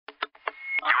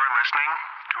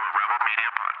listening to a Rebel Media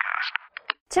podcast.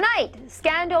 Tonight,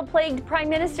 scandal-plagued Prime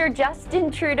Minister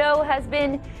Justin Trudeau has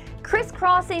been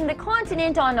crisscrossing the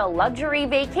continent on a luxury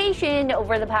vacation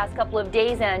over the past couple of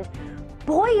days, and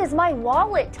boy, is my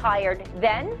wallet tired.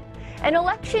 Then, an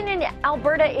election in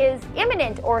Alberta is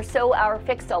imminent, or so our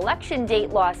fixed election date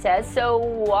law says. So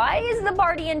why is the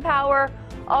party in power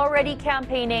already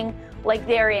campaigning like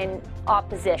they're in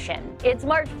opposition? It's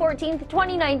March 14th,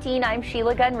 2019. I'm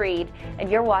Sheila Gunn-Reid,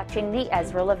 and you're watching The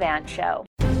Ezra Levant Show.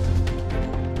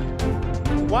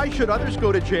 Why should others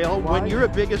go to jail when you're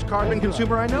the biggest carbon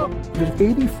consumer I know? There's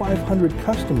 8,500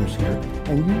 customers here,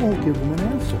 and you won't give them an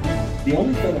answer. The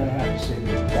only thing I have to say to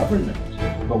the government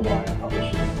about why I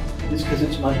publish it is because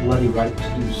it's my bloody right to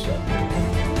do so.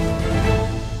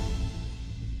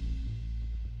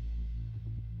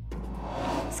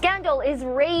 Scandal is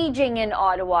raging in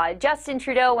Ottawa. Justin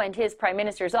Trudeau and his Prime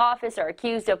Minister's office are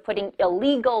accused of putting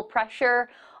illegal pressure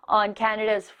on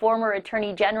Canada's former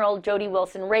Attorney General Jody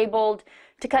Wilson-Raybould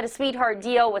to cut a sweetheart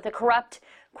deal with a corrupt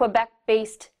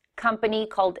Quebec-based company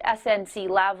called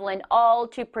SNC-Lavalin, all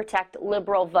to protect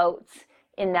Liberal votes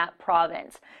in that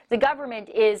province. The government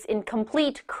is in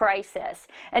complete crisis,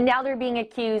 and now they're being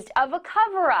accused of a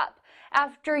cover-up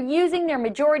after using their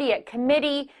majority at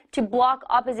committee to block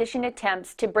opposition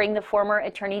attempts to bring the former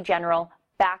Attorney General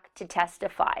back to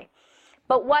testify.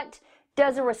 But what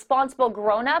does a responsible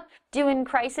grown-up do in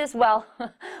crisis? Well,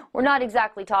 we're not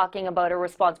exactly talking about a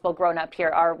responsible grown-up here,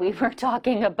 are we? We're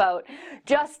talking about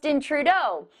Justin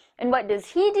Trudeau. And what does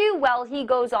he do? Well, he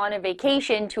goes on a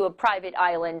vacation to a private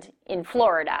island in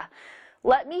Florida.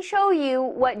 Let me show you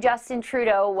what Justin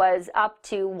Trudeau was up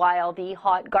to while the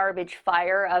hot garbage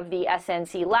fire of the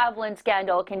SNC-Lavalin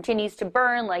scandal continues to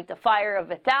burn like the fire of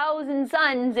 1,000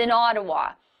 suns in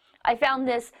Ottawa. I found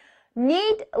this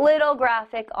neat little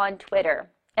graphic on Twitter,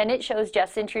 and it shows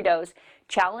Justin Trudeau's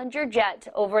Challenger jet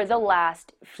over the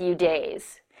last few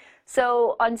days.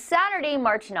 So on Saturday,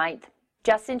 March 9th,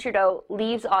 Justin Trudeau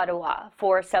leaves Ottawa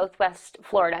for Southwest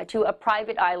Florida to a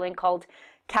private island called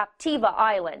Captiva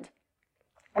Island.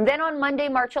 And then on Monday,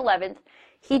 March 11th,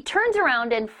 he turns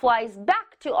around and flies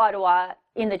back to Ottawa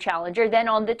in the Challenger. Then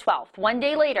on the 12th, one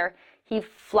day later, he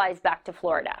flies back to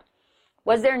Florida.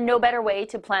 Was there no better way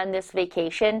to plan this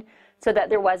vacation so that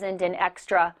there wasn't an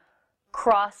extra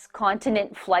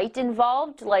cross-continent flight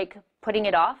involved, like putting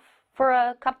it off for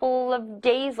a couple of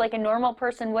days like a normal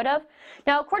person would have?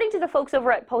 Now, according to the folks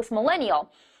over at Post Millennial,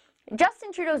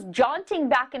 Justin Trudeau's jaunting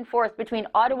back and forth between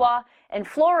Ottawa and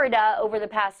Florida over the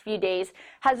past few days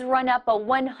has run up a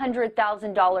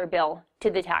 $100,000 bill to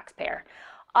the taxpayer.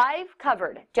 I've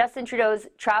covered Justin Trudeau's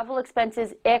travel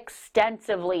expenses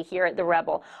extensively here at The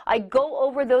Rebel. I go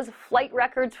over those flight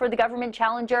records for the government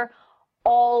Challenger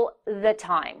all the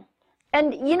time.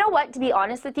 And you know what, to be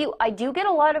honest with you, I do get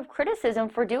a lot of criticism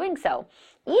for doing so,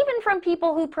 even from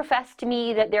people who profess to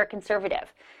me that they're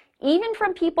conservative, even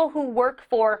from people who work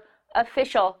for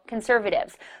official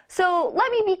conservatives. So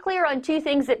let me be clear on two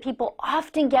things that people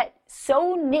often get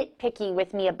so nitpicky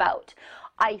with me about.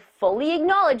 I fully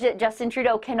acknowledge that Justin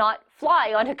Trudeau cannot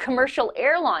fly on a commercial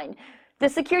airline. The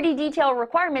security detail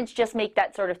requirements just make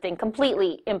that sort of thing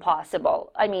completely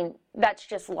impossible. I mean, that's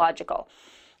just logical.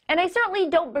 And I certainly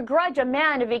don't begrudge a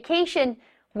man a vacation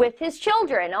with his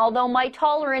children, although my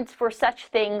tolerance for such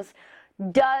things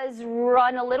does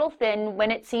run a little thin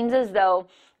when it seems as though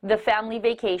the family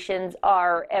vacations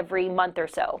are every month or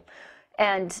so.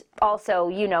 And also,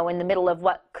 you know, in the middle of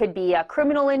what could be a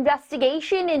criminal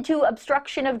investigation into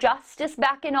obstruction of justice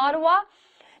back in Ottawa.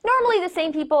 Normally the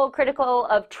same people critical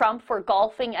of Trump for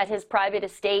golfing at his private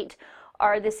estate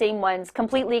are the same ones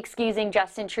completely excusing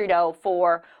Justin Trudeau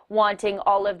for wanting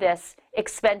all of this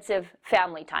expensive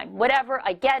family time. Whatever,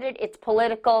 I get it, it's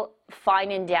political,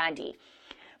 fine and dandy.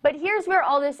 But here's where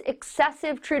all this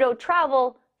excessive Trudeau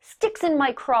travel sticks in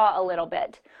my craw a little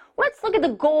bit. Let's look at the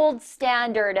gold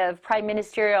standard of prime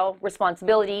ministerial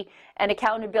responsibility and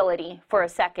accountability for a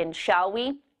second, shall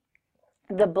we?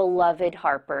 The beloved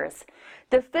Harpers.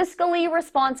 The fiscally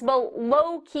responsible,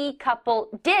 low-key couple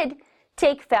did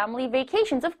take family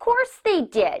vacations. Of course they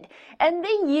did. And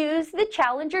they used the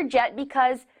Challenger jet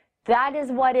because that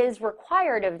is what is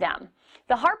required of them.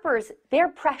 The Harpers, they're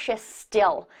precious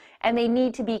still, and they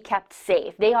need to be kept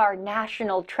safe. They are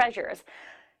national treasures.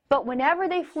 But whenever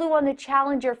they flew on the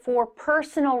Challenger for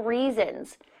personal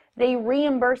reasons, they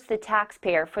reimbursed the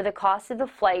taxpayer for the cost of the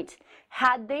flight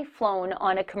had they flown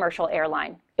on a commercial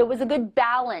airline. It was a good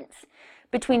balance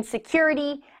between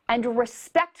security and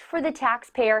respect for the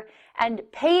taxpayer and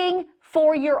paying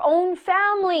for your own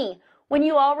family when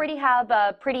you already have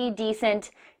a pretty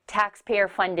decent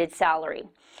taxpayer-funded salary.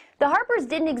 The Harpers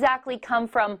didn't exactly come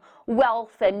from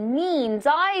wealth and means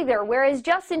either, whereas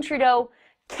Justin Trudeau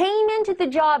came into the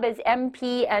job as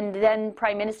MP and then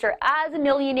Prime Minister as a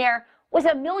millionaire with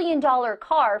 $1 million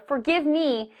car. Forgive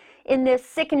me, in this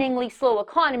sickeningly slow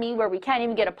economy where we can't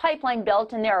even get a pipeline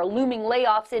built and there are looming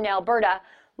layoffs in Alberta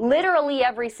literally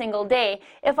every single day,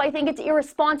 if I think it's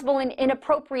irresponsible and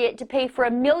inappropriate to pay for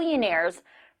a millionaire's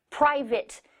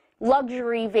private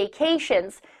luxury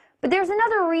vacations. But there's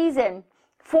another reason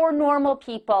for normal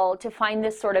people to find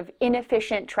this sort of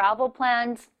inefficient travel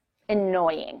plans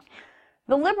annoying.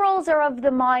 The Liberals are of the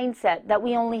mindset that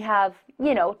we only have,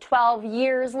 12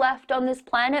 years left on this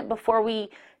planet before we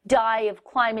die of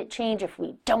climate change if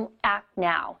we don't act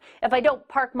now. If I don't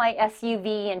park my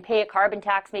SUV and pay a carbon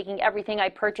tax, making everything I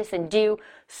purchase and do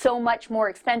so much more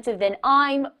expensive, then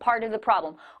I'm part of the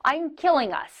problem. I'm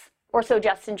killing us, or so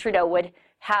Justin Trudeau would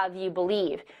have you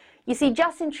believe. You see,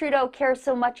 Justin Trudeau cares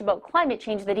so much about climate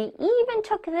change that he even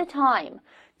took the time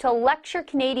to lecture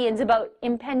Canadians about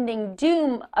impending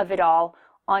doom of it all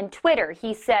on Twitter.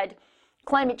 He said,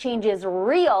 climate change is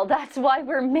real. That's why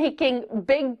we're making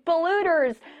big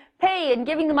polluters pay and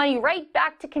giving the money right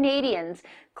back to Canadians.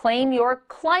 Claim your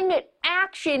climate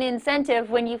action incentive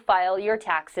when you file your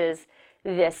taxes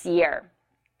this year.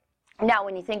 Now,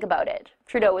 when you think about it,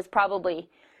 Trudeau was probably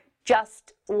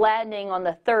just landing on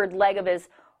the third leg of his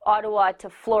Ottawa to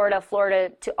Florida,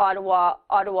 Florida to Ottawa,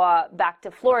 Ottawa back to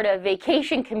Florida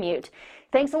vacation commute.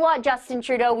 Thanks a lot, Justin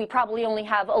Trudeau. We probably only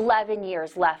have 11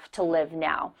 years left to live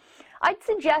now. I'd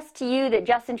suggest to you that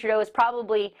Justin Trudeau is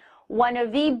probably one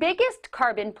of the biggest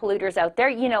carbon polluters out there.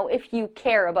 If you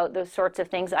care about those sorts of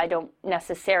things, I don't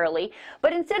necessarily.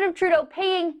 But instead of Trudeau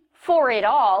paying for it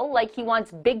all, like he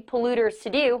wants big polluters to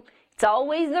do, it's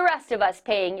always the rest of us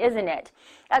paying, isn't it?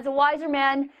 As a wiser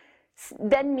man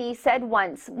than me said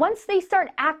once they start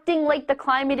acting like the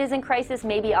climate is in crisis,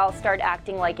 maybe I'll start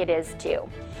acting like it is too.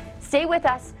 Stay with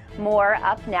us. More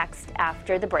up next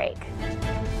after the break.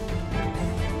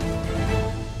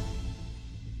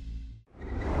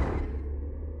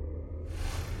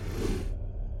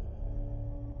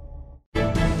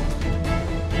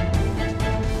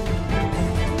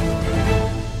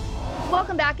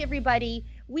 Welcome back, everybody.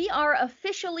 We are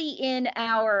officially in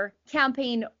our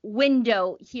campaign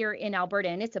window here in Alberta,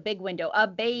 and it's a big window, a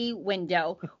bay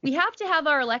window. We have to have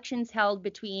our elections held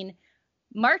between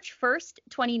March 1st,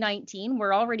 2019,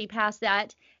 we're already past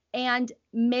that, and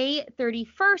May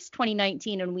 31st,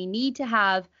 2019, and we need to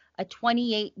have a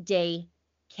 28-day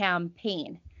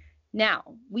campaign.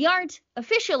 Now, we aren't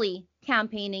officially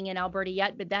campaigning in Alberta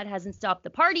yet, but that hasn't stopped the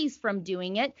parties from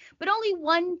doing it. But only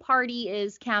one party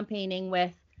is campaigning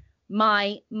with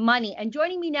my money. And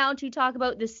joining me now to talk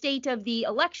about the state of the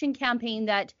election campaign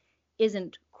that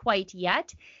isn't quite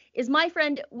yet is my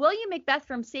friend William McBeth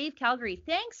from Save Calgary.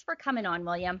 Thanks for coming on,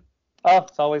 William. Oh,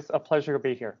 it's always a pleasure to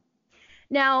be here.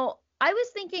 Now, I was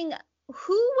thinking,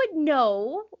 who would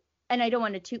know, and I don't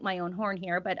want to toot my own horn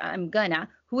here, but I'm gonna,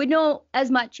 who would know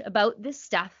as much about this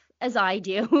stuff as I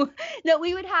do, that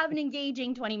we would have an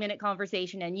engaging 20-minute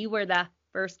conversation, and you were the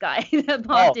first guy that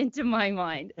popped into my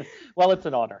mind. Well, it's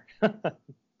an honor.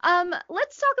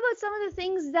 Let's talk about some of the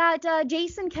things that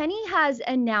Jason Kenney has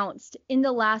announced in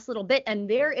the last little bit, and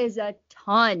there is a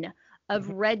ton of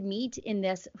red meat in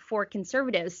this for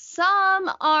Conservatives.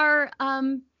 Some are,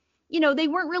 they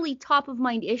weren't really top of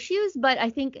mind issues, but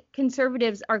I think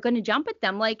Conservatives are going to jump at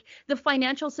them, like the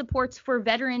financial supports for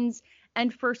veterans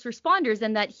and first responders,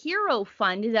 and that hero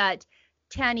fund that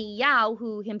Tanny Yao,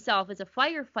 who himself is a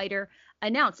firefighter,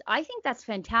 announced. I think that's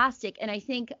fantastic, and I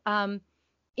think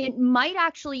it might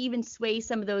actually even sway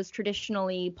some of those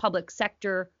traditionally public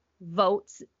sector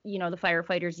votes, the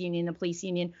firefighters union, the police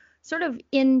union, sort of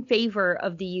in favor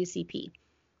of the UCP.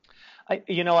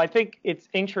 I think it's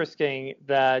interesting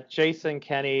that Jason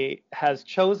Kenney has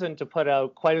chosen to put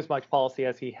out quite as much policy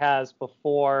as he has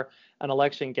before an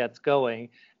election gets going.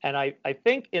 And I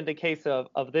think in the case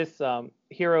of this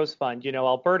Heroes Fund,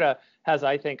 Alberta has,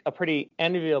 I think, a pretty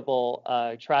enviable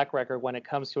track record when it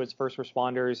comes to its first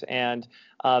responders and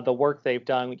the work they've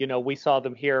done. We saw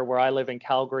them here where I live in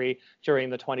Calgary during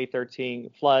the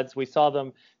 2013 floods. We saw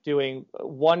them doing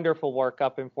wonderful work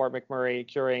up in Fort McMurray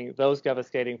during those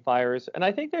devastating fires. And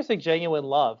I think there's a genuine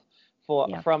love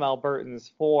from Albertans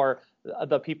for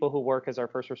the people who work as our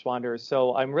first responders.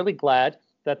 So I'm really glad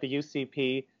that the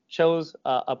UCP chose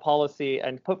a policy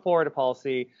and put forward a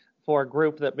policy for a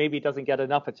group that maybe doesn't get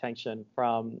enough attention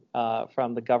from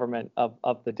the government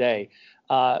of the day.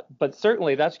 But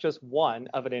certainly that's just one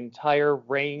of an entire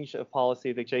range of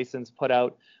policy that Jason's put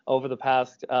out over the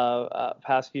past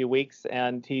few weeks,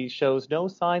 and he shows no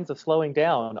signs of slowing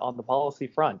down on the policy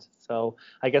front. So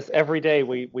I guess every day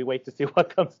we wait to see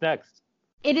what comes next.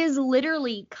 It is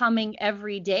literally coming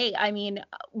every day. I mean,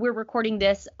 we're recording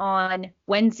this on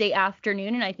Wednesday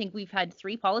afternoon, and I think we've had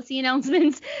 3 policy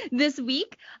announcements this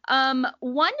week. One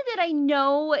that I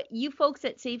know you folks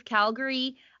at Save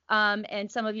Calgary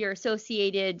and some of your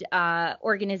associated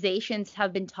organizations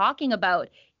have been talking about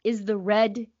is the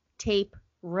red tape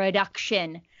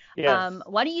reduction. Yes.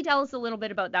 Why don't you tell us a little bit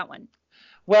about that one?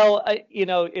 Well,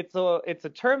 it's a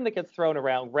term that gets thrown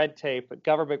around, red tape,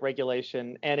 government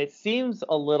regulation, and it seems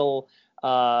a little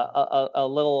hard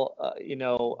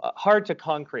to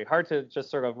concrete, hard to just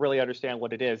sort of really understand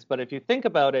what it is. But if you think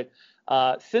about it,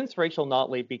 since Rachel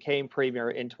Notley became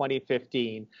premier in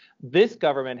 2015, this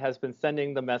government has been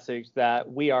sending the message that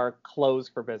we are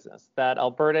closed for business, that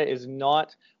Alberta is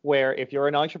not where, if you're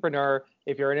an entrepreneur,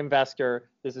 if you're an investor,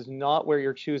 this is not where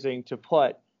you're choosing to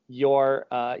put your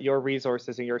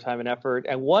resources and your time and effort.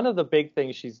 And one of the big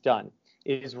things she's done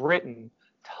is written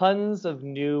tons of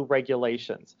new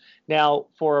regulations. Now,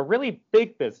 for a really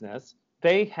big business,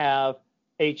 they have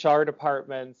HR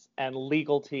departments and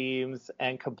legal teams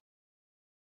and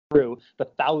through the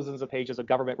thousands of pages of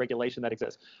government regulation that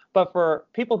exists. But for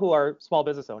people who are small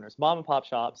business owners, mom and pop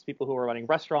shops, people who are running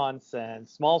restaurants and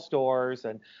small stores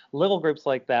and little groups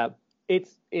like that,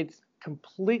 it's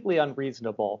completely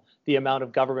unreasonable, the amount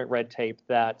of government red tape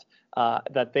that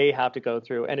they have to go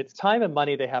through. And it's time and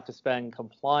money they have to spend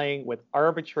complying with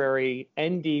arbitrary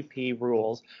NDP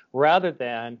rules rather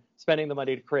than spending the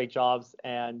money to create jobs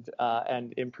and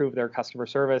improve their customer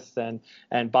service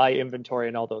and buy inventory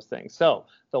and all those things. So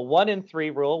the 1 in 3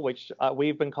 rule, which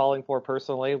we've been calling for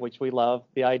personally, which we love,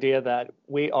 the idea that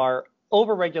we are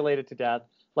overregulated to death.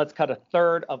 Let's cut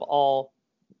 1/3 of all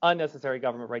unnecessary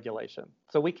government regulation.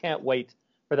 So we can't wait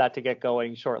for that to get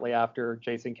going shortly after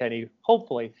Jason Kenney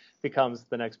hopefully becomes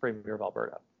the next premier of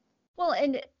Alberta. Well,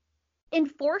 and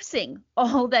enforcing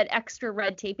all that extra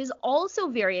red tape is also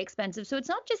very expensive. So it's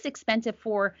not just expensive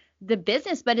for the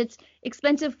business, but it's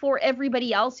expensive for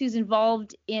everybody else who's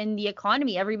involved in the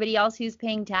economy, everybody else who's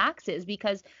paying taxes,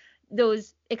 because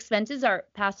those expenses are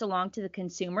passed along to the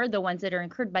consumer, the ones that are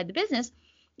incurred by the business.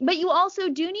 But you also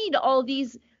do need all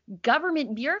these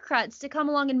government bureaucrats to come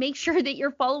along and make sure that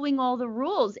you're following all the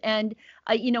rules. And,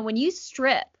 when you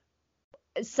strip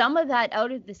some of that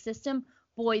out of the system,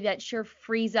 boy, that sure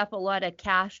frees up a lot of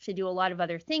cash to do a lot of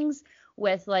other things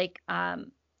with, like,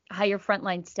 hire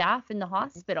frontline staff in the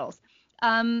hospitals.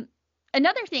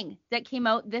 Another thing that came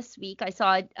out this week, I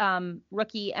saw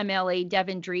rookie MLA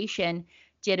Devin Dreeshen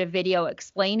did a video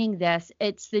explaining this.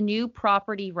 It's the new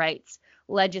property rights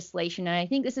legislation. And I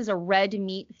think this is a red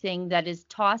meat thing that is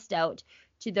tossed out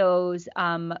to those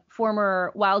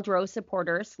former Wild Rose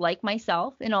supporters like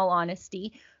myself, in all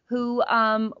honesty, who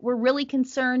were really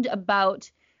concerned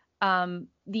about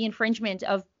the infringement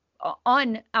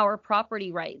on our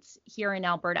property rights here in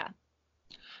Alberta.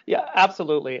 Yeah,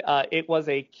 absolutely. It was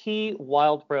a key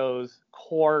Wild Rose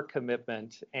core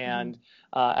commitment. And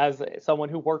as someone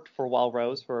who worked for Wild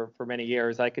Rose for many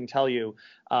years, I can tell you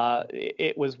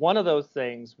it was one of those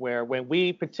things where when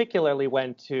we particularly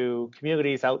went to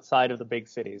communities outside of the big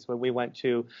cities, when we went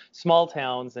to small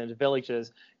towns and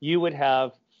villages, you would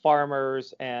have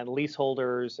farmers and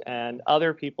leaseholders and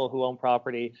other people who own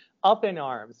property up in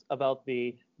arms about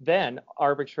the then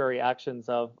arbitrary actions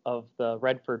of the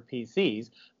Redford PCs,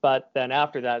 but then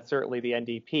after that, certainly the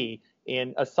NDP,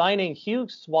 in assigning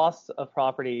huge swaths of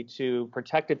property to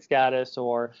protected status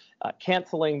or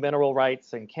canceling mineral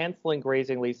rights and canceling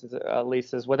grazing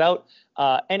leases without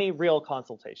any real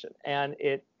consultation. And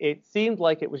it seemed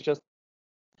like it was just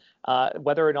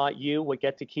whether or not you would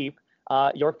get to keep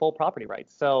your full property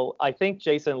rights. So I think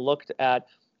Jason looked at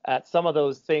some of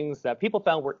those things that people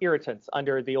found were irritants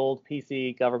under the old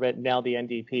PC government, now the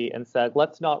NDP, and said,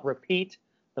 let's not repeat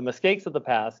the mistakes of the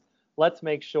past. Let's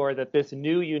make sure that this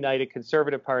new United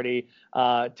Conservative Party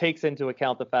takes into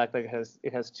account the fact that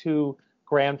it has 2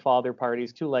 grandfather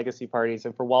parties, 2 legacy parties,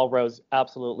 and for Wild Rose,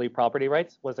 absolutely property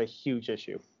rights was a huge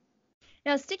issue.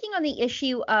 Now, sticking on the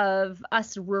issue of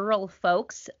us rural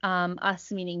folks,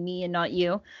 us meaning me and not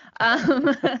you,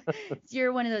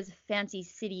 you're one of those fancy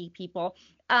city people.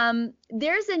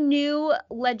 There's a new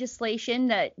legislation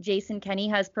that Jason Kenney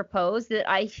has proposed that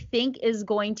I think is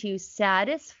going to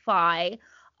satisfy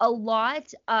a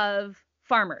lot of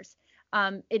farmers.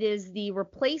 It is the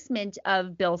replacement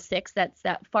of Bill 6. That's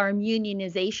that farm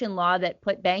unionization law that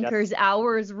put bankers'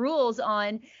 hours rules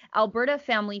on Alberta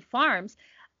family farms.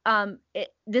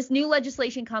 This new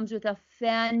legislation comes with a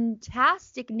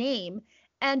fantastic name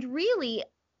and really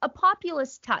a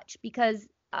populist touch, because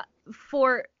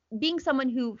for being someone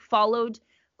who followed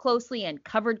closely and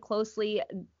covered closely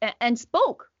and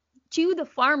spoke to the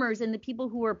farmers and the people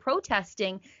who were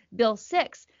protesting Bill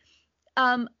 6,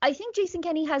 I think Jason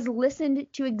Kenney has listened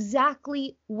to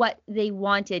exactly what they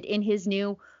wanted in his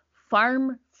new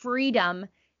farm freedom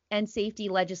and safety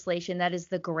legislation. That is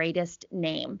the greatest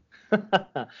name.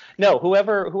 No,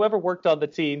 whoever worked on the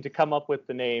team to come up with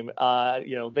the name,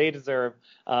 they deserve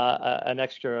an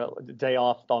extra day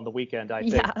off on the weekend, I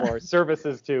think, for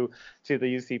services to the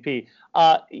UCP.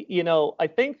 I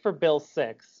think for Bill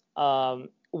 6,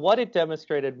 what it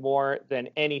demonstrated more than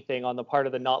anything on the part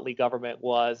of the Notley government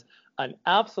was an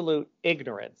absolute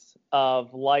ignorance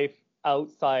of life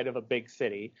outside of a big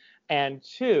city, and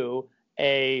two,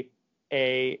 the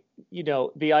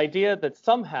idea that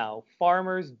somehow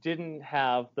farmers didn't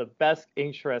have the best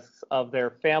interests of their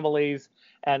families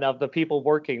and of the people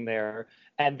working there,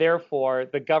 and therefore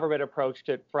the government approached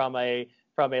it from a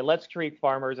let's treat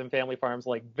farmers and family farms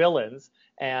like villains,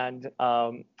 and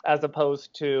as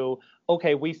opposed to,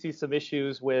 okay, we see some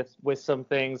issues with some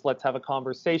things, let's have a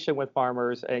conversation with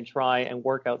farmers and try and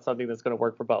work out something that's going to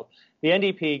work for both. The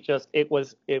NDP it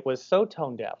was so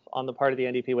tone deaf on the part of the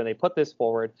NDP when they put this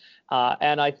forward,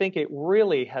 and I think it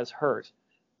really has hurt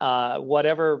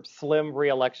whatever slim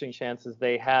re-election chances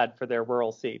they had for their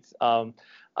rural seats.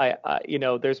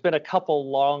 There's been a couple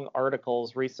long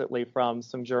articles recently from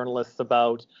some journalists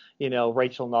about,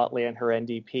 Rachel Notley and her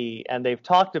NDP, and they've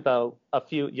talked about a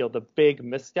few, the big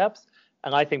missteps.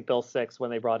 And I think Bill 6,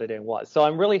 when they brought it in, was. So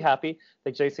I'm really happy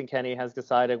that Jason Kenney has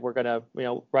decided we're going to,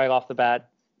 right off the bat,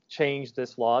 change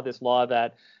this law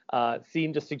that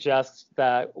seemed to suggest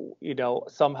that,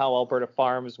 somehow Alberta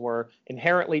farms were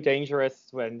inherently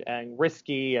dangerous and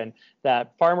risky, and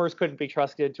that farmers couldn't be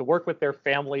trusted to work with their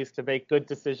families to make good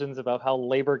decisions about how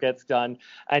labor gets done,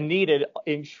 and needed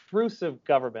intrusive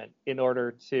government in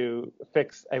order to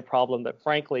fix a problem that,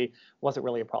 frankly, wasn't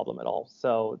really a problem at all.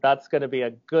 So that's going to be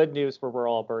a good news for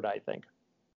rural Alberta, I think.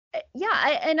 Yeah,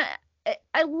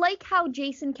 I like how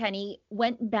Jason Kenney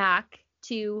went back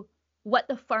to what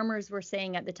the farmers were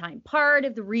saying at the time. Part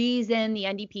of the reason the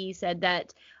NDP said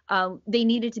that they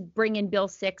needed to bring in Bill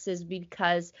 6 is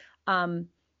because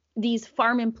these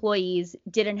farm employees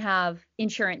didn't have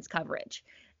insurance coverage.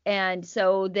 And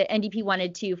so the NDP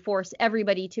wanted to force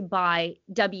everybody to buy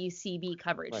WCB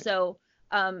coverage. Right. So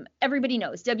everybody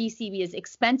knows WCB is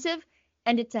expensive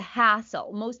and it's a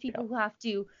hassle. Most people who have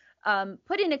to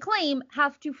put in a claim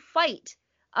have to fight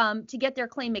to get their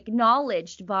claim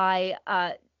acknowledged by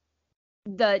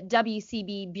the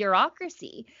WCB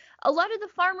bureaucracy. A lot of the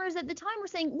farmers at the time were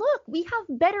saying, look, we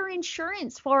have better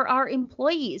insurance for our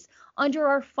employees under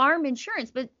our farm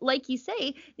insurance. But like you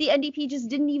say, the NDP just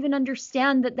didn't even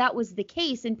understand that that was the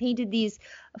case and painted these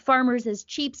farmers as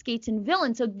cheapskates and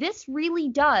villains. So this really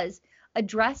does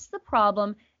address the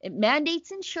problem. It mandates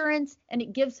insurance and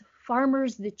it gives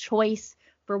farmers the choice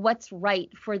for what's right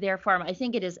for their farm. I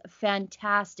think it is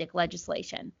fantastic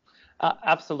legislation.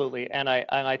 Absolutely, and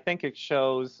I think it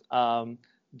shows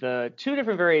the two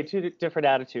different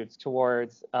attitudes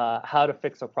towards how to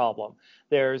fix a problem.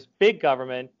 There's big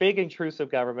government, big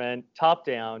intrusive government, top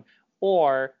down,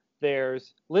 or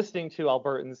there's listening to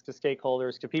Albertans, to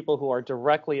stakeholders, to people who are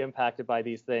directly impacted by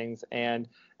these things, and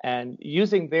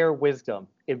using their wisdom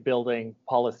in building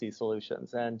policy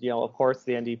solutions. And of course,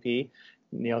 the NDP.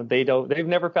 They've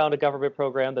never found a government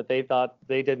program that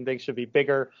they didn't think should be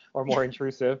bigger or more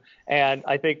intrusive. And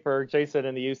I think for Jason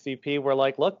and the UCP, we're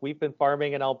like, look, we've been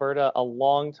farming in Alberta a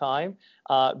long time.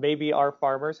 Maybe our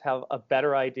farmers have a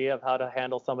better idea of how to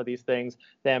handle some of these things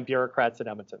than bureaucrats in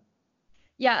Edmonton.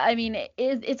 Yeah, I mean,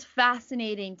 it's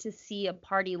fascinating to see a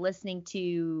party listening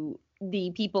to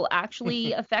the people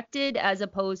actually affected as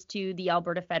opposed to the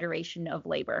Alberta Federation of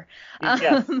Labor.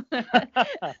 Yes.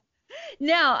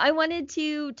 Now, I wanted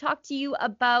to talk to you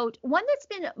about one that's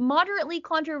been moderately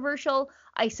controversial,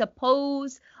 I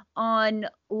suppose,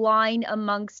 online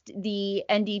amongst the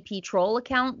NDP troll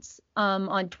accounts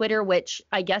on Twitter, which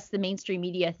I guess the mainstream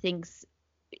media thinks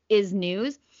is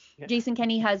news. Yeah. Jason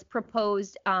Kenney has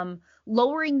proposed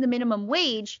lowering the minimum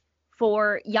wage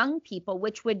for young people,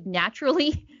 which would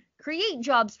naturally create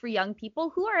jobs for young people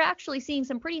who are actually seeing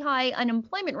some pretty high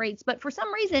unemployment rates. But for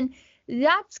some reason,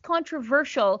 that's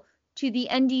controversial to the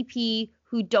NDP,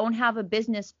 who don't have a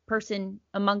business person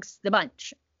amongst the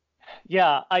bunch.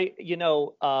 Yeah, I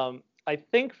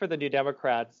think for the New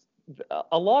Democrats,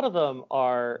 a lot of them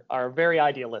are very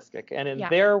idealistic, and in Yeah.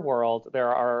 their world,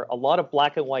 there are a lot of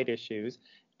black and white issues,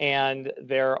 and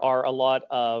there are a lot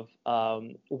of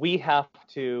we have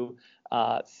to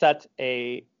set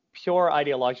a pure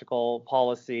ideological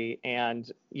policy,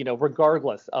 and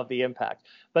regardless of the impact.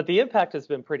 But the impact has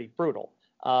been pretty brutal.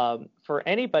 For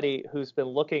anybody who's been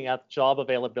looking at job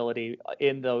availability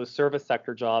in those service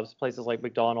sector jobs, places like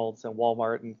McDonald's and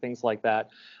Walmart and things like that,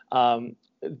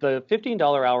 the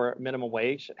 $15 hour minimum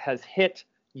wage has hit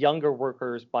younger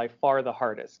workers by far the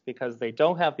hardest because they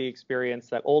don't have the experience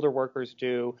that older workers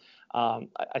do.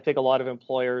 I think a lot of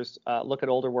employers look at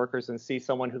older workers and see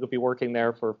someone who could be working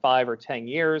there for 5 or 10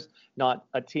 years, not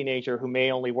a teenager who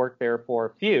may only work there for a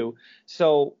few.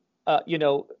 So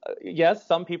yes,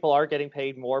 some people are getting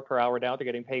paid more per hour now. They're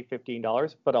getting paid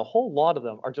 $15, but a whole lot of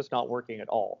them are just not working at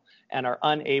all and are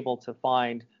unable to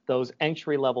find those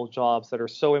entry-level jobs that are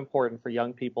so important for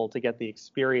young people to get the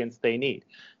experience they need.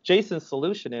 Jason's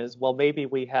solution is, well, maybe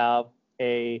we have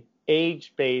a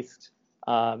age-based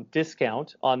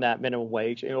discount on that minimum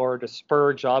wage in order to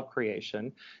spur job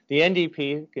creation. The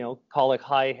NDP, call it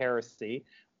high heresy,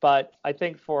 but I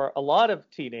think for a lot of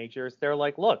teenagers, they're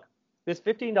like, look, this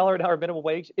 $15 an hour minimum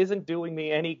wage isn't doing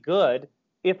me any good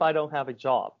if I don't have a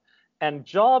job. And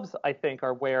jobs, I think,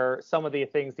 are where some of the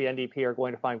things the NDP are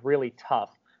going to find really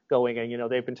tough going.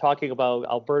 And, they've been talking about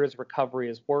Alberta's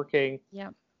recovery is working. Yeah.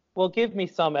 Well, give me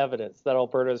some evidence that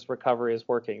Alberta's recovery is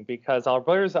working, because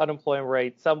Alberta's unemployment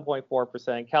rate,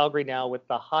 7.4%, Calgary now with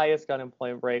the highest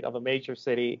unemployment rate of a major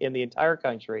city in the entire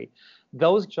country.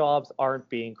 Those jobs aren't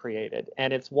being created.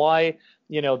 And it's why,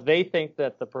 they think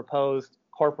that the proposed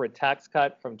corporate tax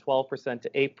cut from 12% to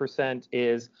 8%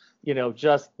 is,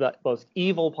 just the most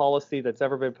evil policy that's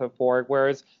ever been put forward.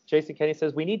 Whereas Jason Kenney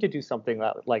says we need to do something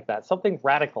like that, something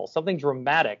radical, something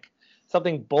dramatic,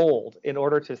 something bold in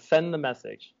order to send the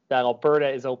message that Alberta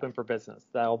is open for business,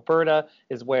 that Alberta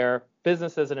is where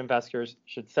businesses and investors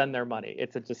should send their money.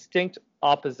 It's a distinct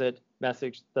opposite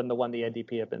message than the one the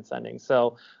NDP have been sending.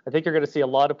 So I think you're going to see a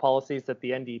lot of policies that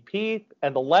the NDP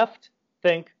and the left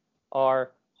think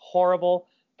are horrible,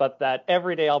 but that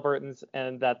everyday Albertans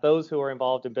and that those who are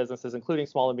involved in businesses, including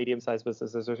small and medium-sized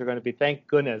businesses, are going to be, thank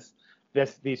goodness,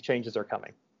 these changes are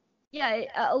coming. Yeah,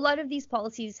 a lot of these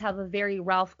policies have a very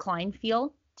Ralph Klein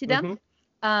feel to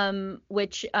them,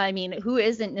 which, I mean, who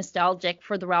isn't nostalgic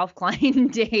for the Ralph Klein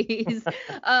days?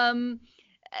 And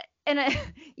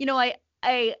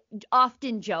I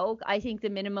often joke, I think the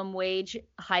minimum wage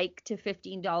hike to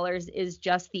 $15 is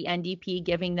just the NDP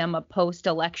giving them a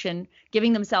post-election,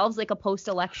 giving themselves like a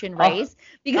post-election raise,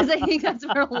 because I think that's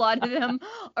where a lot of them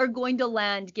are going to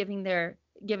land, given their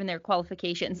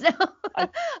qualifications.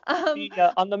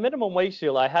 On the minimum wage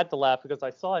deal, I had to laugh because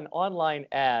I saw an online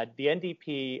ad. The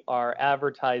NDP are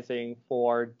advertising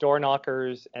for door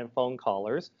knockers and phone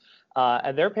callers,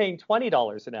 and they're paying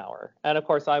 $20 an hour. And of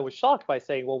course, I was shocked by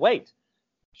saying, well, wait,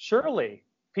 surely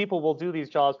people will do these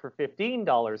jobs for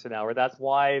 $15 an hour. That's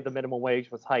why the minimum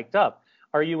wage was hiked up.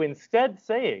 Are you instead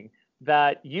saying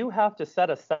that you have to set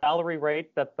a salary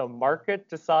rate that the market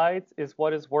decides is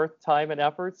what is worth time and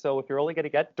effort? So if you're only going to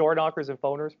get door knockers and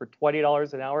phoners for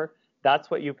 $20 an hour,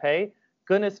 that's what you pay?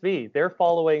 Goodness me, they're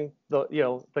following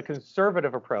the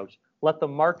conservative approach. Let the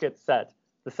market set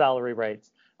the salary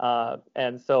rates.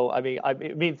 And so,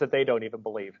 it means that they don't even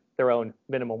believe their own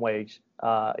minimum wage,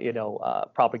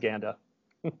 propaganda.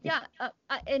 Yeah,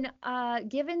 and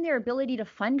given their ability to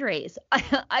fundraise,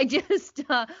 I just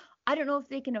I don't know if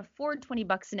they can afford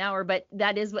 $20 an hour, but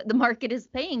that is what the market is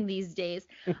paying these days.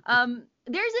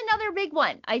 There's another big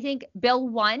one. I think Bill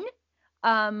 1,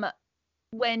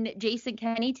 when Jason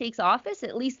Kenney takes office,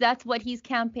 at least that's what he's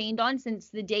campaigned on since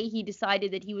the day he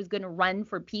decided that he was going to run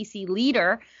for PC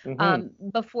leader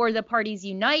before the parties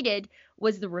united,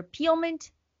 was the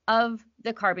repealment of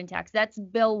the carbon tax. That's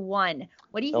Bill 1.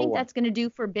 What do you think that's going to do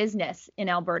for business in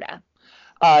Alberta?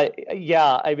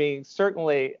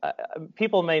 Certainly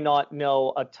people may not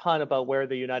know a ton about where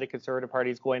the United Conservative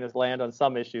Party is going to land on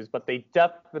some issues, but they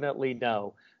definitely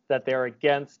know that they're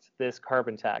against this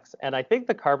carbon tax. And I think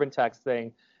the carbon tax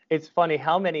thing, it's funny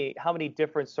how many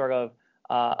different sort of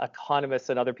economists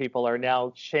and other people are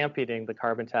now championing the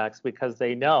carbon tax because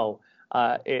they know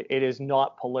it is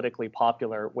not politically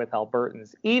popular with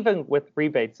Albertans, even with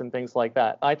rebates and things like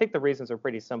that. I think the reasons are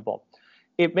pretty simple.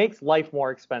 It makes life more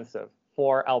expensive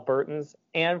for Albertans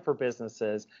and for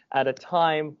businesses at a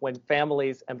time when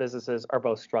families and businesses are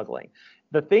both struggling.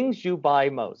 The things you buy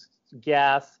most,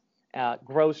 gas,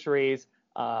 groceries,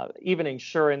 even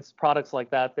insurance, products like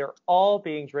that, they're all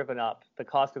being driven up, the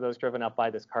cost of those driven up by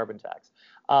this carbon tax.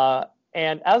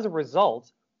 And as a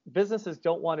result, businesses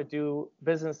don't want to do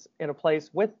business in a place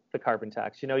with the carbon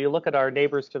tax. You look at our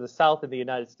neighbors to the south in the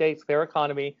United States, their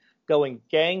economy going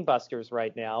gangbusters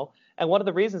right now. And one of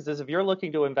the reasons is if you're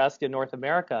looking to invest in North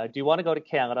America, do you want to go to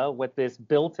Canada with this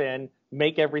built-in,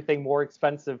 make everything more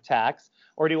expensive tax?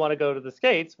 Or do you want to go to the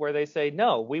States where they say,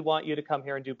 no, we want you to come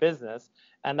here and do business?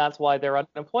 And that's why their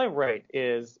unemployment rate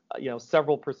is,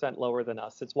 several percent lower than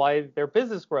us. It's why their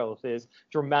business growth is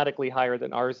dramatically higher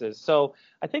than ours is. So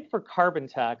I think for carbon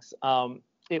tax,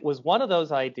 it was one of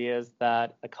those ideas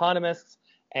that economists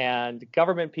and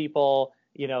government people,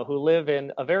 who live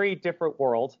in a very different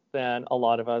world than a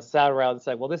lot of us, sat around and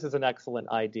said, well, this is an excellent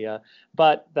idea,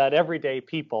 but that everyday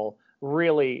people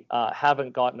really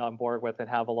haven't gotten on board with and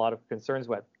have a lot of concerns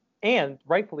with. And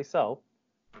rightfully so,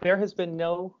 there has been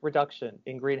no reduction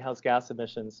in greenhouse gas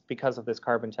emissions because of this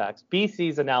carbon tax.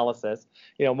 BC's analysis,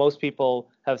 most people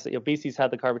have said, BC's had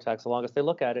the carbon tax the longest. They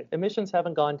look at it, emissions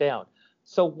haven't gone down.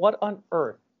 So what on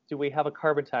earth do we have a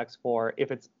carbon tax for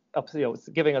if it's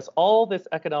giving us all this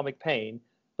economic pain,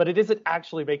 but it isn't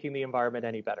actually making the environment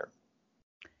any better?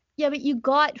 Yeah, but you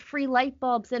got free light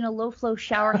bulbs and a low-flow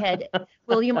shower head,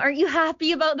 William. Aren't you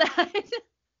happy about that?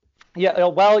 Yeah,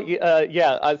 well,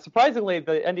 yeah. Surprisingly,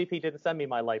 the NDP didn't send me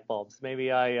my light bulbs. Maybe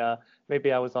I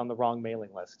was on the wrong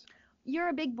mailing list. You're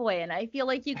a big boy, and I feel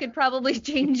like you could probably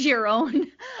change your own.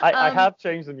 I have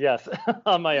changed them, yes,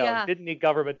 on my Yeah. own. Didn't need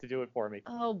government to do it for me.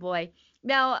 Oh boy.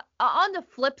 Now, on the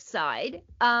flip side,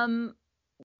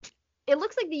 it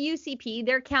looks like the UCP,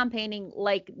 they're campaigning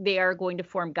like they are going to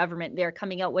form government. They're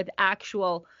coming out with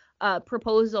actual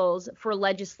proposals for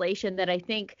legislation that I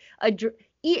think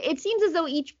it seems as though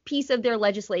each piece of their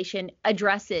legislation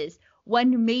addresses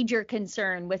one major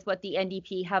concern with what the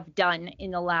NDP have done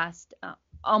in the last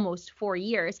almost 4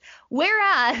 years.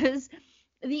 Whereas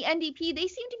the NDP, they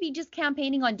seem to be just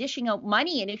campaigning on dishing out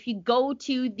money. And if you go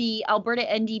to the Alberta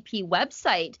NDP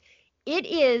website, it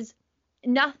is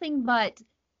nothing but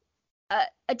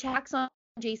a tax on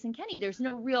Jason Kenney. There's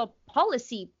no real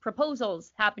policy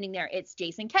proposals happening there. It's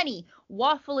Jason Kenney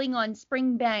waffling on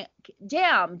Springbank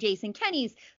Dam. Jason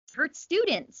Kenney's hurt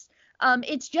students.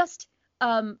 It's just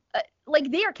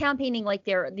like they are campaigning like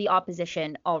they're the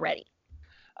opposition already.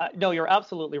 No, you're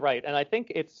absolutely right. And I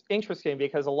think it's interesting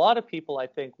because a lot of people, I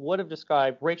think, would have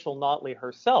described Rachel Notley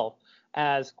herself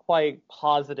as quite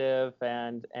positive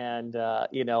and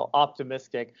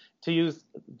optimistic, to use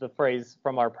the phrase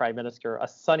from our prime minister, a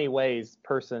sunny ways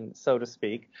person, so to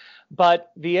speak.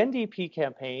 But the NDP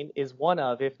campaign is one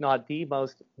of, if not the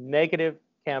most negative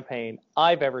campaign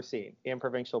I've ever seen in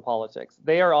provincial politics.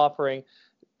 They are offering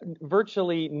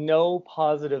virtually no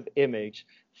positive image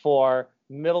for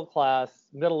middle class,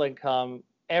 middle income,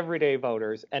 everyday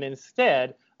voters, and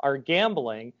instead are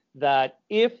gambling that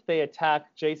if they attack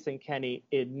Jason Kenney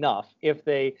enough, if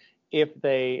they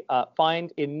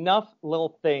find enough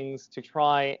little things to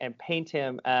try and paint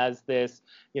him as this,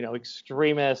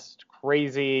 extremist,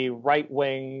 crazy,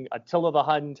 right-wing, Attila the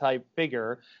Hun type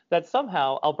figure, that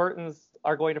somehow Albertans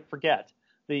are going to forget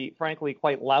the frankly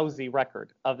quite lousy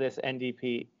record of this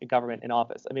NDP government in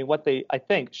office. I mean, what they, I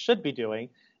think, should be doing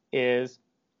is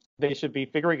they should be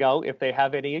figuring out if they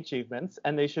have any achievements,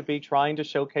 and they should be trying to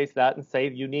showcase that and say,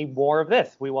 you need more of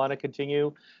this. We want to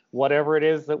continue whatever it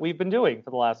is that we've been doing for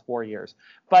the last 4 years.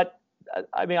 But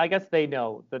I mean, I guess they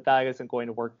know that that isn't going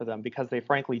to work for them because they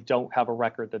frankly don't have a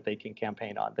record that they can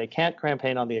campaign on. They can't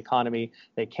campaign on the economy.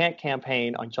 They can't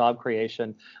campaign on job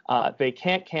creation. They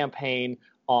can't campaign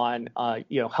on,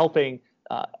 helping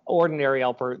ordinary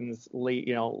Albertans,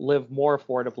 live more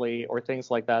affordably or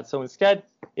things like that. So instead,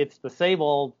 it's the same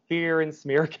old fear and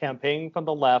smear campaign from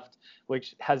the left,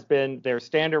 which has been their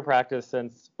standard practice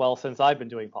since I've been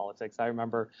doing politics. I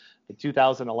remember the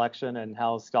 2000 election and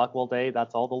how Stockwell Day,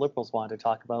 that's all the Liberals wanted to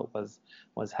talk about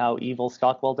was how evil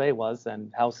Stockwell Day was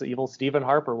and how evil Stephen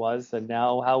Harper was and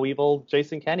now how evil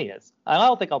Jason Kenney is. I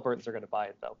don't think Albertans are going to buy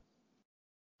it, though.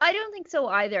 I don't think so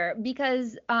either,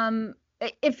 because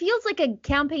it feels like a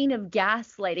campaign of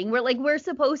gaslighting. We're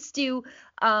supposed to,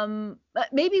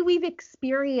 maybe we've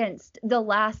experienced the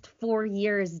last 4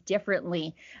 years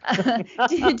differently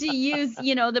to use,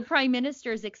 the prime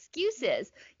minister's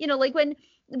excuses. Like when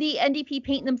the NDP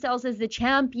paint themselves as the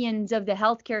champions of the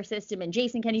healthcare system and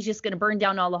Jason Kenney's just going to burn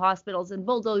down all the hospitals and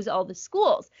bulldoze all the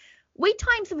schools. Wait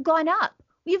times have gone up.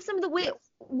 We have some of the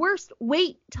worst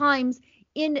wait times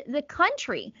in the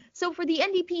country. So for the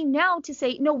NDP now to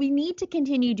say, no, we need to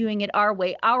continue doing it our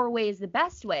way is the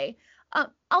best way.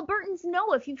 Albertans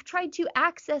know if you've tried to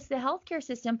access the healthcare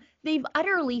system, they've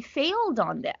utterly failed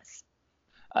on this.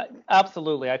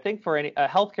 Absolutely. I think for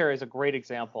healthcare is a great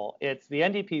example. It's the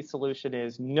NDP solution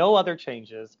is no other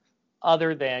changes,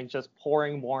 other than just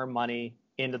pouring more money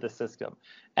into the system.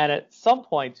 And at some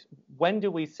point, when do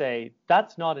we say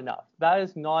that's not enough? That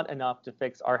is not enough to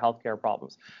fix our healthcare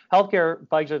problems. Healthcare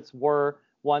budgets were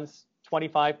once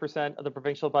 25% of the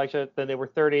provincial budget, then they were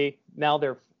 30, now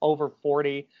they're over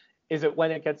 40. Is it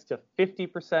when it gets to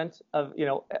 50% of,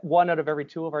 one out of every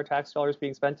two of our tax dollars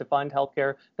being spent to fund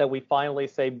healthcare that we finally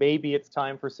say maybe it's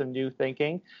time for some new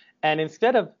thinking? And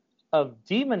instead of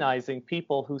demonizing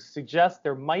people who suggest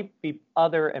there might be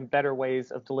other and better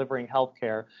ways of delivering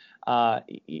healthcare,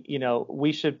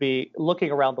 we should be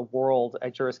looking around the world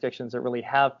at jurisdictions that really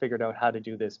have figured out how to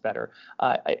do this better.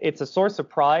 It's a source of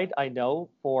pride, I know,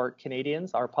 for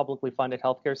Canadians, our publicly funded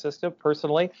healthcare system.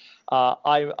 Personally,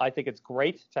 I think it's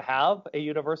great to have a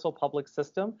universal public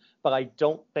system, but I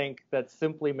don't think that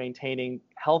simply maintaining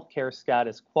healthcare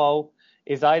status quo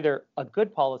is either a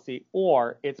good policy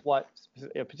or it's what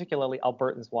particularly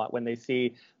Albertans want when they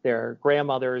see their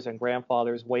grandmothers and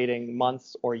grandfathers waiting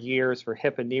months or years for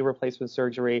hip and knee replacement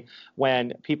surgery,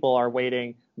 when people are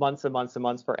waiting months and months and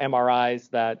months for MRIs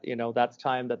that, that's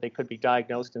time that they could be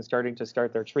diagnosed and starting to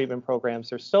start their treatment programs.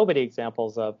 There's so many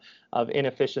examples of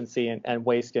inefficiency and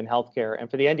waste in healthcare. And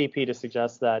for the NDP to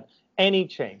suggest that any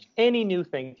change, any new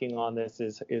thinking on this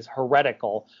is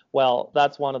heretical, well,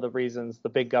 that's one of the reasons, the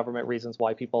big government reasons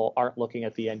why people aren't looking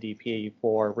at the NDP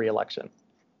for re-election.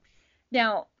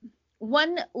 Now,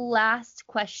 one last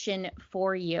question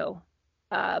for you.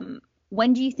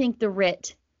 When do you think the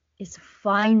writ is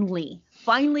finally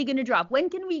going to drop? When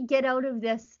can we get out of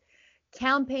this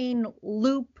campaign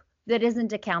loop that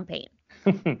isn't a campaign?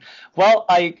 Well,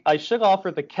 I should offer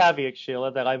the caveat,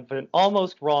 Sheila, that I've been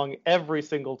almost wrong every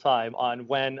single time on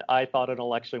when I thought an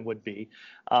election would be.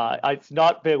 It's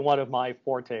not been one of my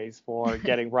fortes for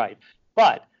getting right.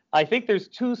 But I think there's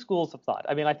two schools of thought.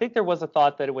 I mean, I think there was a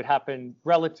thought that it would happen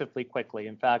relatively quickly.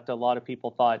 In fact, a lot of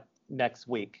people thought next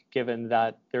week, given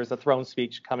that there's a throne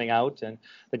speech coming out and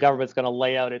the government's going to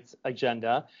lay out its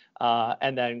agenda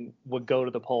and then would go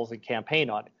to the polls and campaign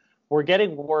on it. We're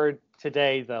getting word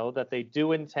today, though, that they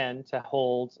do intend to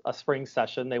hold a spring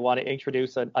session. They want to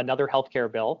introduce another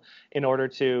healthcare bill in order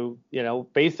to,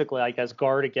 basically, I guess,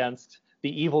 guard against the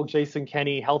evil Jason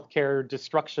Kenney healthcare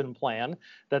destruction plan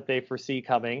that they foresee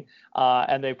coming.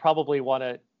 And they probably want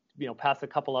to, pass a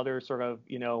couple other sort of,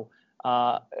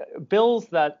 bills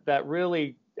that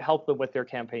really help them with their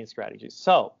campaign strategies.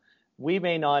 So we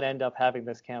may not end up having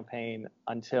this campaign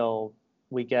until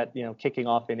we get, kicking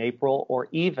off in April, or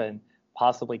even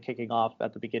possibly kicking off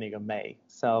at the beginning of May.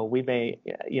 So we may,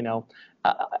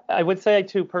 I would say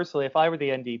too, personally, if I were the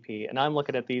NDP and I'm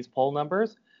looking at these poll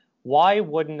numbers, why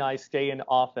wouldn't I stay in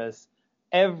office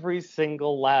every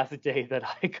single last day that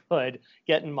I could,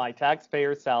 getting my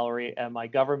taxpayer salary and my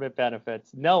government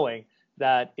benefits, knowing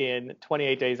that in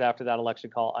 28 days after that election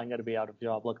call, I'm going to be out of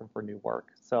job looking for new work.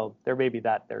 So there may be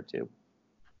that there too.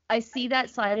 I see that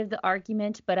side of the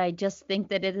argument, but I just think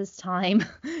that it is time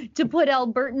to put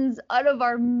Albertans out of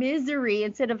our misery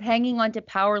instead of hanging on to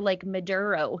power like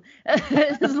Maduro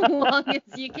as long as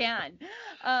you can.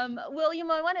 William,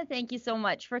 I want to thank you so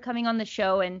much for coming on the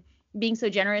show and being so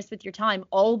generous with your time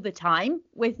all the time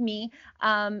with me.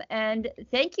 And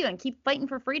thank you, and keep fighting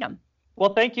for freedom.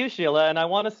 Well, thank you, Sheila. And I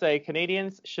want to say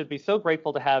Canadians should be so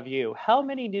grateful to have you. How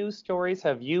many news stories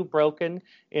have you broken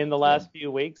in the last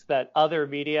few weeks that other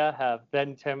media have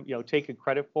then taken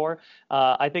credit for?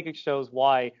 I think it shows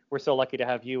why we're so lucky to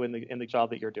have you in the job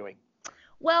that you're doing.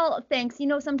 Well, thanks.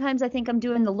 Sometimes I think I'm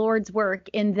doing the Lord's work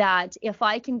in that if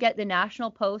I can get the National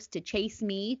Post to chase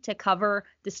me to cover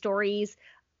the stories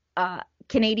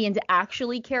Canadians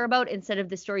actually care about instead of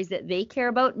the stories that they care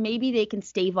about, maybe they can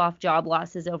stave off job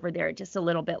losses over there just a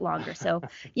little bit longer. So,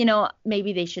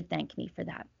 maybe they should thank me for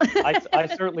that. I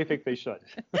certainly think they should.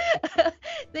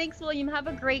 Thanks, William. Have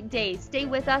a great day. Stay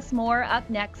with us. More up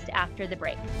next after the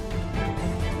break.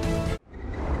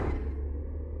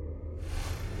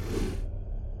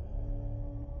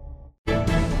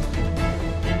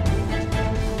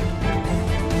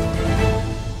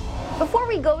 Before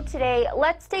we go today,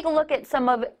 let's take a look at some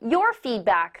of your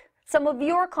feedback, some of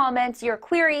your comments, your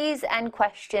queries and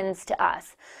questions to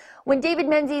us. When David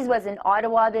Menzies was in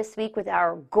Ottawa this week with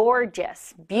our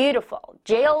gorgeous, beautiful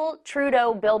Jail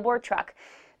Trudeau billboard truck,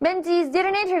 Menzies did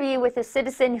an interview with a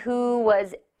citizen who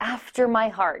was after my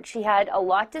heart. She had a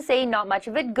lot to say, not much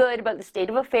of it good, about the state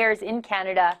of affairs in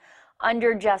Canada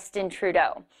under Justin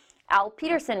Trudeau. Al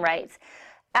Peterson writes,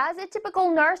 as a typical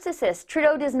narcissist,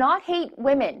 Trudeau does not hate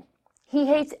women. He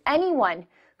hates anyone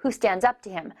who stands up to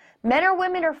him. Men or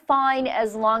women are fine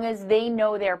as long as they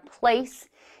know their place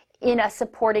in a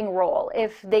supporting role.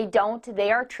 If they don't,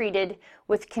 they are treated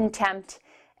with contempt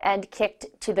and kicked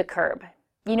to the curb.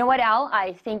 You know what, Al?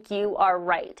 I think you are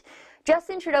right.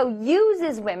 Justin Trudeau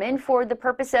uses women for the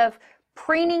purpose of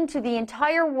preening to the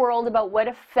entire world about what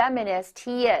a feminist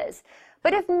he is.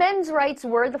 But if men's rights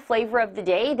were the flavor of the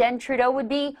day, then Trudeau would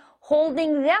be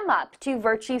holding them up to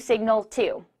virtue signal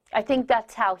too. I think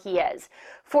that's how he is.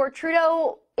 For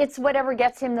Trudeau, it's whatever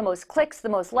gets him the most clicks, the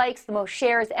most likes, the most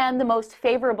shares, and the most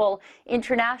favorable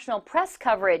international press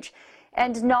coverage,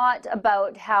 and not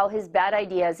about how his bad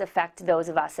ideas affect those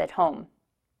of us at home.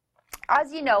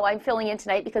 As you know, I'm filling in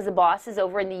tonight because the boss is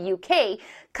over in the UK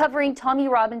covering Tommy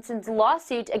Robinson's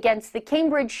lawsuit against the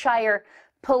Cambridgeshire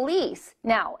police.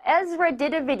 Now, Ezra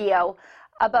did a video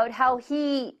about how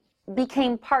he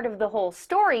became part of the whole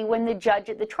story when the judge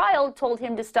at the trial told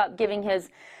him to stop giving his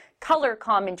color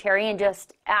commentary and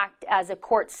just act as a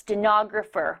court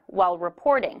stenographer while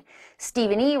reporting.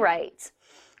 Stephen E. writes,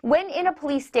 "When in a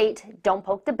police state, don't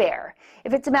poke the bear.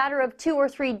 If it's a matter of 2 or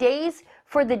 3 days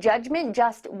for the judgment,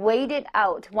 just wait it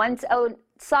out. Once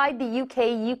outside the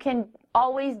UK, you can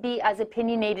always be as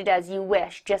opinionated as you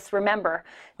wish. Just remember,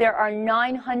 there are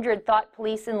 900 thought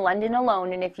police in London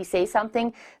alone, and if you say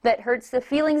something that hurts the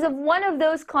feelings of one of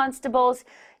those constables,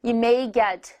 you may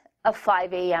get a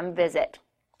 5 a.m. visit."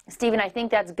 Stephen, I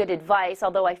think that's good advice,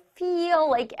 although I feel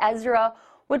like Ezra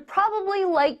would probably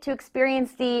like to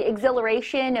experience the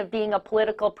exhilaration of being a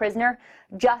political prisoner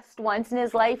just once in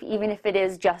his life, even if it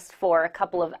is just for a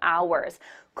couple of hours.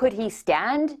 Could he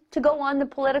stand to go on the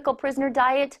political prisoner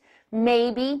diet?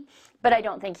 Maybe, but I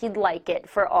don't think he'd like it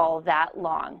for all that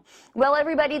long. Well,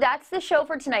 everybody, that's the show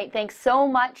for tonight. Thanks so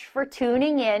much for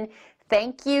tuning in.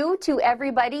 Thank you to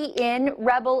everybody in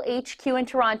Rebel HQ in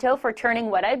Toronto for turning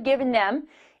what I've given them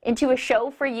into a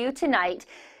show for you tonight.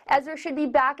 Ezra should be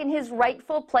back in his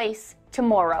rightful place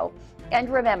tomorrow. And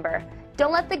remember,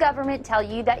 don't let the government tell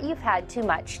you that you've had too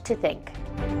much to think.